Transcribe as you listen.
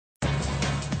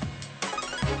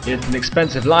It's an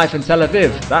expensive life in Tel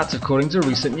Aviv, that's according to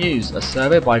recent news. A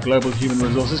survey by global human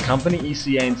resources company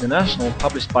ECA International,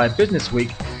 published by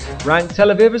BusinessWeek, ranked Tel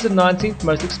Aviv as the 19th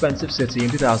most expensive city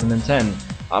in 2010,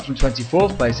 up from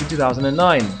 24th place in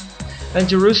 2009. And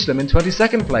Jerusalem in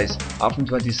 22nd place, up from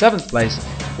 27th place,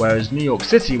 whereas New York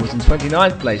City was in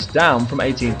 29th place, down from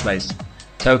 18th place.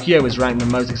 Tokyo is ranked the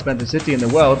most expensive city in the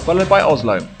world, followed by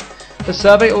Oslo. The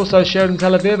survey also showed in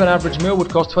Tel Aviv an average meal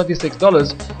would cost $26,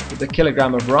 with a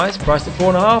kilogram of rice priced at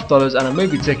 $4.50 and a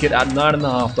movie ticket at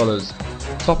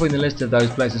 $9.50. Topping the list of those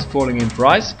places falling in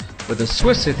price were the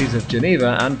Swiss cities of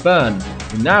Geneva and Bern,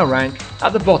 who now rank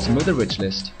at the bottom of the rich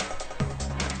list.